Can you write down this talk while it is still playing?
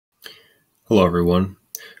Hello everyone,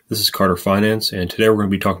 this is Carter Finance, and today we're going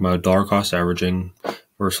to be talking about dollar cost averaging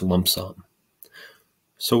versus lump sum.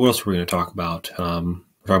 So what else are we going to talk about? We're talking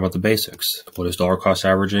about the basics. What is dollar cost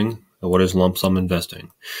averaging and what is lump sum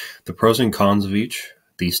investing? The pros and cons of each,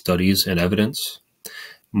 the studies and evidence.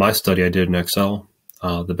 My study I did in Excel,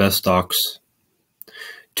 the best stocks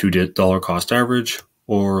to dollar cost average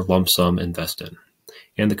or lump sum invest in,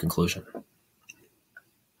 and the conclusion.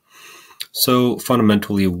 So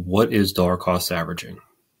fundamentally, what is dollar cost averaging?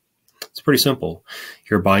 It's pretty simple.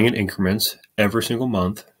 You're buying in increments every single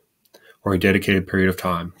month or a dedicated period of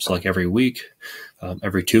time. So like every week,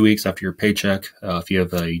 every 2 weeks after your paycheck, if you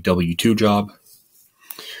have a W-2 job,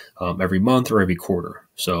 every month or every quarter.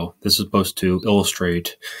 So this is supposed to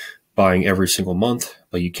illustrate buying every single month,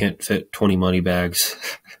 but you can't fit 20 money bags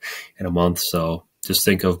in a month. So just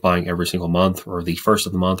think of buying every single month or the first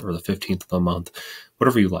of the month or the 15th of the month,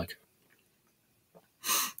 whatever you like.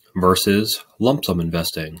 Versus lump sum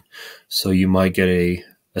investing. So you might get a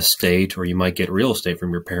estate or you might get real estate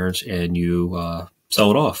from your parents and you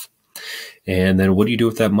sell it off. And then what do you do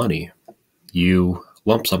with that money? You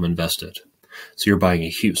lump sum invest it. So you're buying a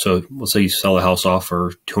huge, so let's say you sell a house off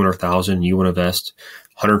for $200,000, you want to invest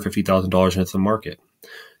 $150,000 into the market.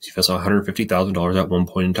 So you invest $150,000 at one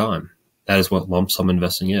point in time. That is what lump sum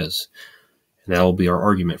investing is. And that will be our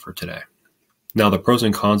argument for today. Now the pros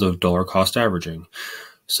and cons of dollar cost averaging.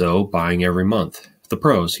 So buying every month. The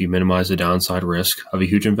pros, you minimize the downside risk of a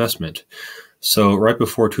huge investment. So right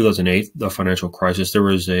before 2008, the financial crisis, there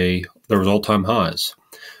was all-time highs.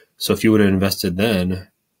 So if you would have invested then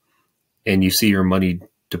and you see your money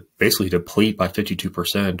basically deplete by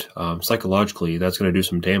 52%, psychologically, that's going to do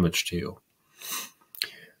some damage to you.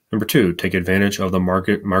 Number two, take advantage of the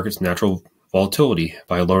market's natural volatility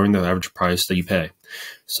by lowering the average price that you pay.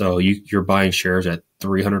 So you're buying shares at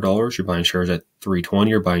 $300, you're buying shares at $320,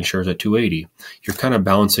 you're buying shares at $280. You're kind of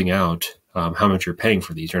balancing out how much you're paying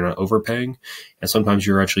for these. You're not overpaying, and sometimes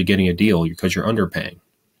you're actually getting a deal because you're underpaying.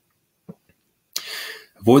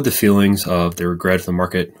 Avoid the feelings of the regret of the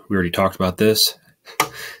market. We already talked about this.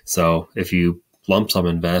 So if you lump sum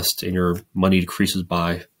invest and your money decreases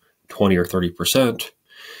by 20 or 30%,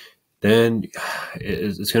 then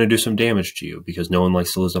it's going to do some damage to you because no one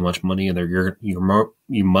likes to lose that much money, and you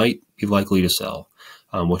might be likely to sell,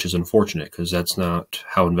 which is unfortunate because that's not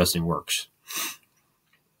how investing works.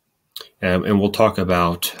 And we'll talk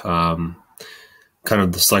about kind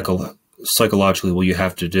of the psychologically what you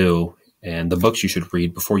have to do and the books you should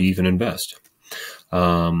read before you even invest. You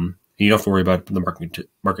don't have to worry about the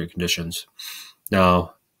market conditions.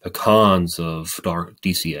 Now, the cons of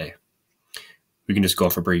DCA. We can just go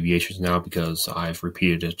off abbreviations now because I've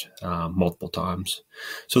repeated it multiple times.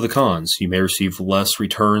 So the cons, you may receive less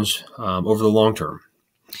returns over the long term.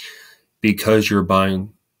 Because you're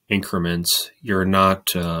buying increments,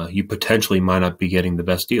 you potentially might not be getting the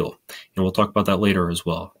best deal. And we'll talk about that later as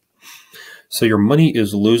well. So your money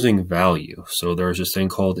is losing value. So there's this thing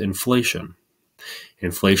called inflation.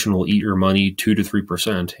 Inflation will eat your money 2 to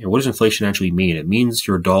 3%. And what does inflation actually mean? It means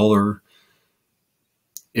your dollar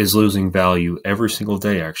is losing value every single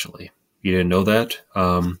day, actually. You didn't know that?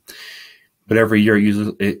 But every year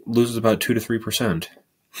it loses about 2 to 3%.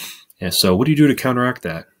 And so what do you do to counteract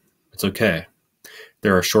that? It's okay.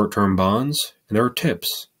 There are short-term bonds and there are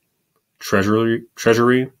TIPS.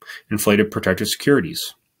 Treasury, inflated protected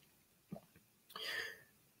securities.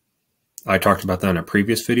 I talked about that in a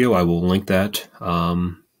previous video. I will link that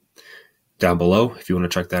down below if you want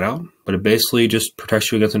to check that out. But it basically just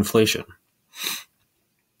protects you against inflation.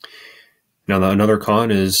 Now, another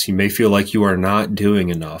con is you may feel like you are not doing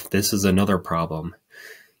enough. This is another problem.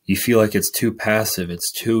 You feel like it's too passive.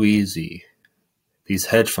 It's too easy. These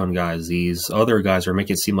hedge fund guys, these other guys are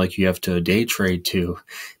making it seem like you have to day trade to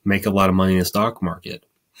make a lot of money in the stock market.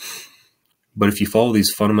 But if you follow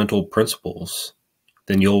these fundamental principles,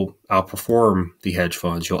 then you'll outperform the hedge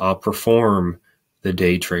funds. You'll outperform the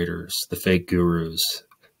day traders, the fake gurus.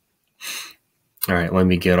 All right, let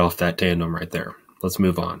me get off that tandem right there. Let's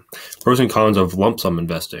move on. Pros and cons of lump sum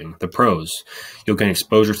investing. The pros, you'll gain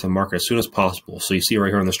exposure to the market as soon as possible. So you see right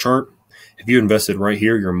here on this chart, if you invested right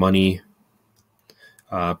here, your money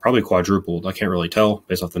probably quadrupled. I can't really tell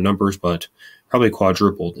based off the numbers, but probably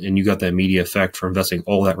quadrupled. And you got that immediate effect for investing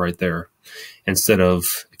all that right there. Instead of,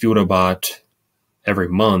 if you would have bought every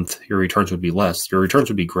month, your returns would be less. Your returns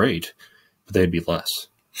would be great, but they'd be less.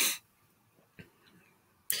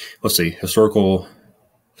 Let's see, historical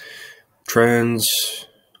trends.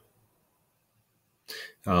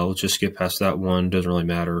 Let's just skip past that one. Doesn't really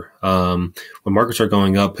matter. When markets are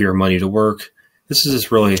going up, put your money to work. This is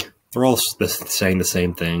just really They're all saying the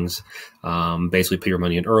same things. Basically, put your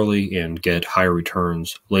money in early and get higher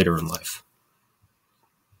returns later in life.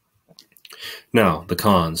 Now, the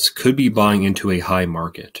cons could be buying into a high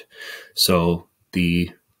market. So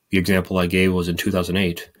the example I gave was in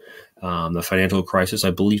 2008, the financial crisis.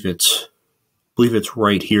 I believe it's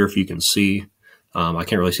right here if you can see. I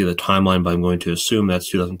can't really see the timeline, but I'm going to assume that's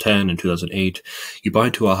 2010 and 2008. You buy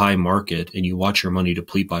into a high market and you watch your money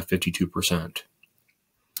deplete by 52%.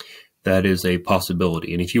 That is a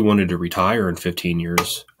possibility. And if you wanted to retire in 15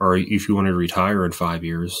 years, or if you wanted to retire in 5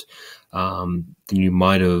 years, then you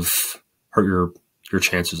might have hurt your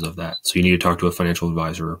chances of that. So you need to talk to a financial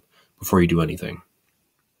advisor before you do anything.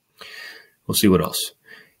 We'll see what else.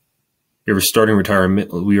 If you're starting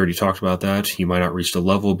retirement, we already talked about that. You might not reach the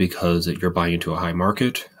level because you're buying into a high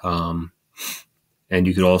market. And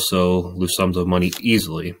you could also lose sums of money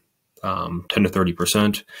easily, 10 to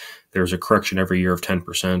 30%. There's a correction every year of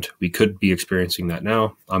 10%. We could be experiencing that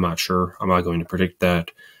now. I'm not sure. I'm not going to predict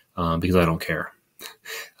that because I don't care.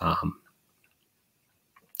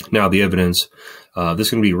 Now, the evidence. This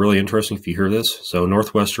is going to be really interesting if you hear this. So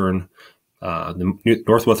Northwestern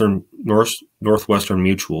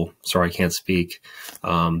Mutual, sorry, I can't speak.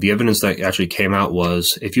 The evidence that actually came out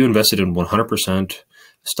was if you invested in 100%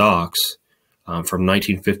 stocks from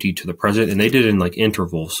 1950 to the present, and they did it in like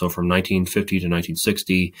intervals. So from 1950 to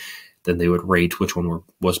 1960, then they would rate which one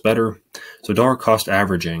was better. So dollar cost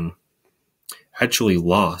averaging actually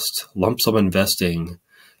lost. Lump sum investing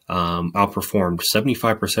outperformed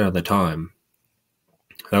 75% of the time.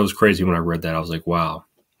 That was crazy when I read that. I was like, wow.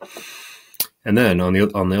 And then on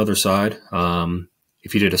the other side,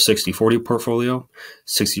 if you did a 60-40 portfolio,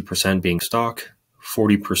 60% being stock,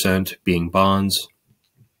 40% being bonds,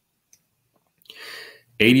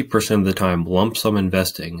 80% of the time, lump sum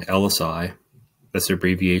investing, LSI, that's the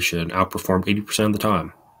abbreviation, outperformed 80% of the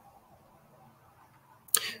time.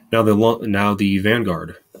 Now the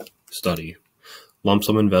Vanguard study, lump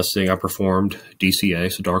sum investing outperformed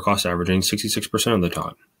DCA, so dollar cost averaging, 66% of the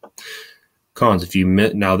time. Cons, if you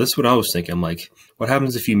miss, now this is what I was thinking. I'm like, what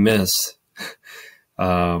happens if you miss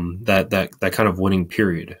that kind of winning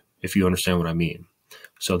period, if you understand what I mean?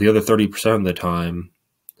 So the other 30% of the time,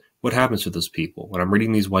 what happens to those people? When I'm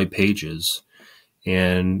reading these white pages,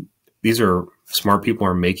 and these are smart people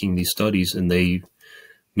are making these studies, and they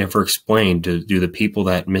never explain, do the people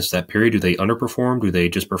that miss that period, do they underperform? Do they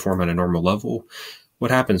just perform at a normal level?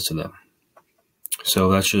 What happens to them?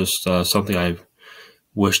 So that's just something I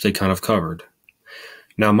wish they kind of covered.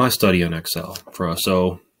 Now, my study on Excel.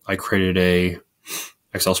 So I created a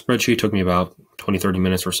Excel spreadsheet. It took me about 20, 30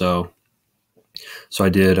 minutes or so. So I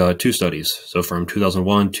did 2 studies. So from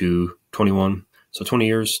 2001 to 21, so 20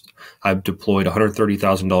 years, I've deployed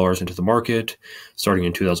 $130,000 into the market starting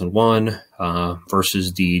in 2001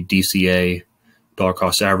 versus the DCA, dollar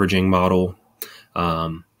cost averaging model.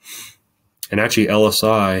 And actually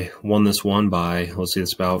LSI won this one by, let's see,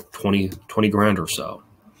 it's about 20 grand or so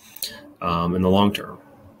in the long term.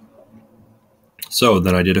 So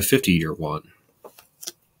then I did a 50-year one,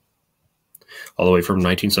 all the way from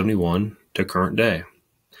 1971 to current day.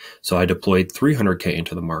 So I deployed $300K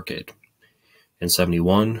into the market in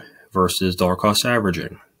 71 versus dollar cost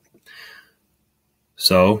averaging.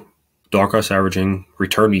 So dollar cost averaging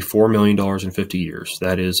returned me $4 million in 50 years.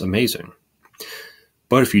 That is amazing.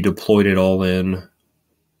 But if you deployed it all in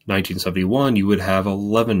 1971, you would have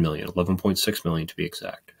 11 million, 11.6 million to be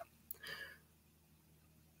exact.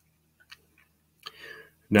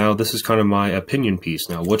 Now, this is kind of my opinion piece.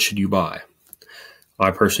 Now, what should you buy?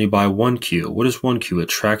 I personally buy 1Q. What is 1Q? It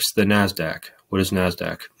tracks the NASDAQ. What is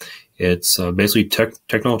NASDAQ? It's basically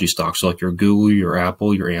technology stocks, like your Google, your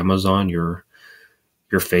Apple, your Amazon, your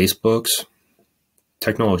Facebooks,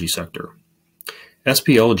 technology sector.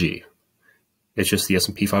 SPLG, it's just the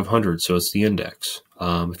S&P 500, so it's the index.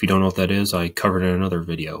 If you don't know what that is, I covered it in another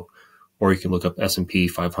video. Or you can look up S&P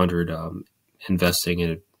 500 investing,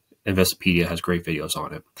 and Investopedia has great videos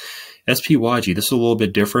on it. SPYG, this is a little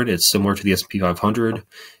bit different. It's similar to the S&P 500,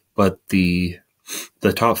 but the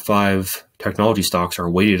top 5 technology stocks are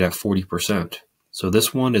weighted at 40%. So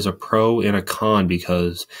this one is a pro and a con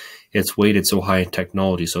because it's weighted so high in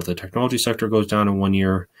technology. So if the technology sector goes down in 1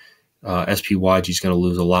 year, SPYG is going to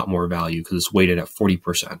lose a lot more value because it's weighted at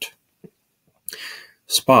 40%.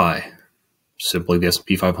 SPY, simply the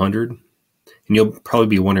S&P 500. And you'll probably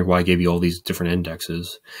be wondering why I gave you all these different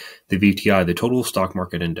indexes. The VTI, the total stock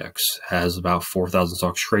market index, has about 4,000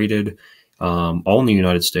 stocks traded, all in the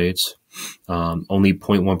United States. Only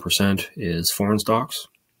 0.1% is foreign stocks.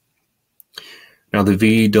 Now, the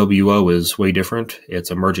VWO is way different.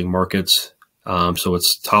 It's emerging markets. So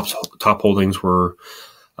its top holdings were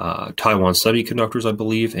Taiwan Semiconductors, I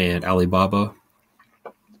believe, and Alibaba.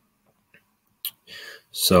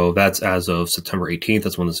 So that's as of September 18th.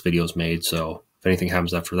 That's when this video is made. So if anything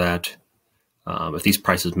happens after that, if these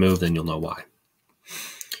prices move, then you'll know why.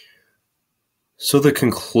 So the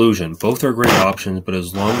conclusion, both are great options, but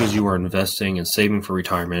as long as you are investing and saving for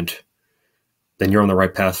retirement, then you're on the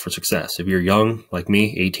right path for success. If you're young, like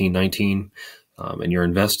me, 18, 19, and you're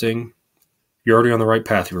investing, you're already on the right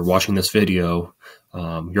path. If you're watching this video,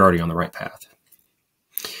 you're already on the right path.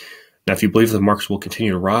 Now, if you believe the markets will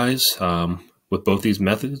continue to rise with both these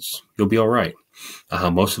methods, you'll be all right.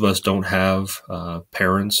 Most of us don't have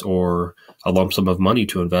parents or a lump sum of money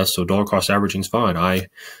to invest, so dollar cost averaging is fine. I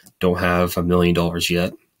don't have $1 million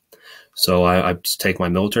yet, so I just take my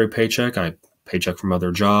military paycheck. I paycheck from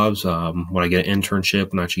other jobs. When I get an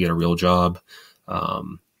internship and actually get a real job,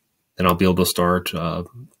 then I'll be able to start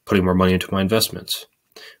putting more money into my investments.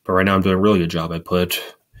 But right now I'm doing a really good job. I put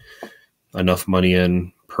enough money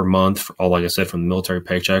in per month, for all, like I said, from the military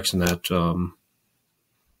paychecks, and that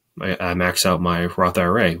I max out my Roth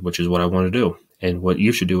IRA, which is what I want to do and what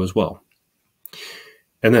you should do as well.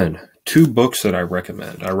 And then 2 books that I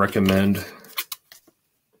recommend. I recommend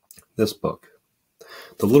this book,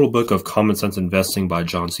 The Little Book of Common Sense Investing by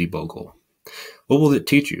John C. Bogle. What will it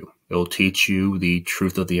teach you? It will teach you the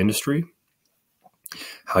truth of the industry,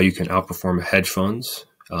 how you can outperform hedge funds.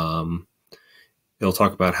 It'll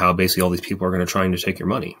talk about how basically all these people are going to try to take your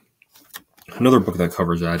money. Another book that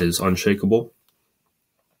covers that is Unshakeable.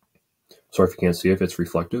 Sorry if you can't see it, if it's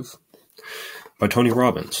reflective, by Tony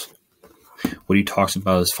Robbins. What he talks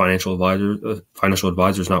about is financial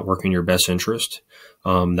advisors not working in your best interest.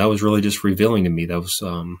 That was really just revealing to me. That was,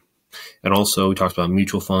 and also he talks about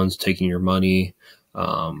mutual funds taking your money,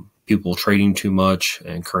 people trading too much,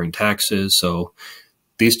 and incurring taxes. So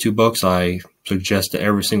these 2 books I suggest to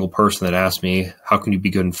every single person that asks me, how can you be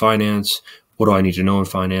good in finance? What do I need to know in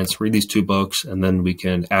finance? Read these 2 books, and then we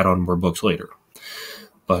can add on more books later.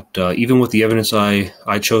 But even with the evidence, I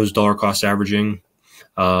chose dollar cost averaging.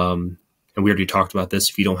 And we already talked about this.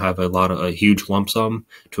 If you don't have a huge lump sum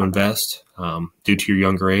to invest due to your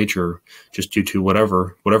younger age or just due to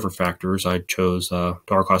whatever factors, I chose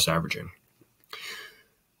dollar cost averaging.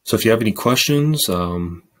 So if you have any questions,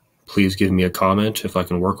 please give me a comment if I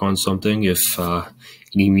can work on something. If you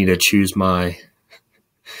need me to choose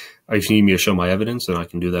if you need me to show my evidence, then I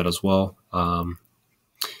can do that as well.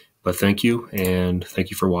 But thank you, and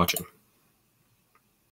thank you for watching.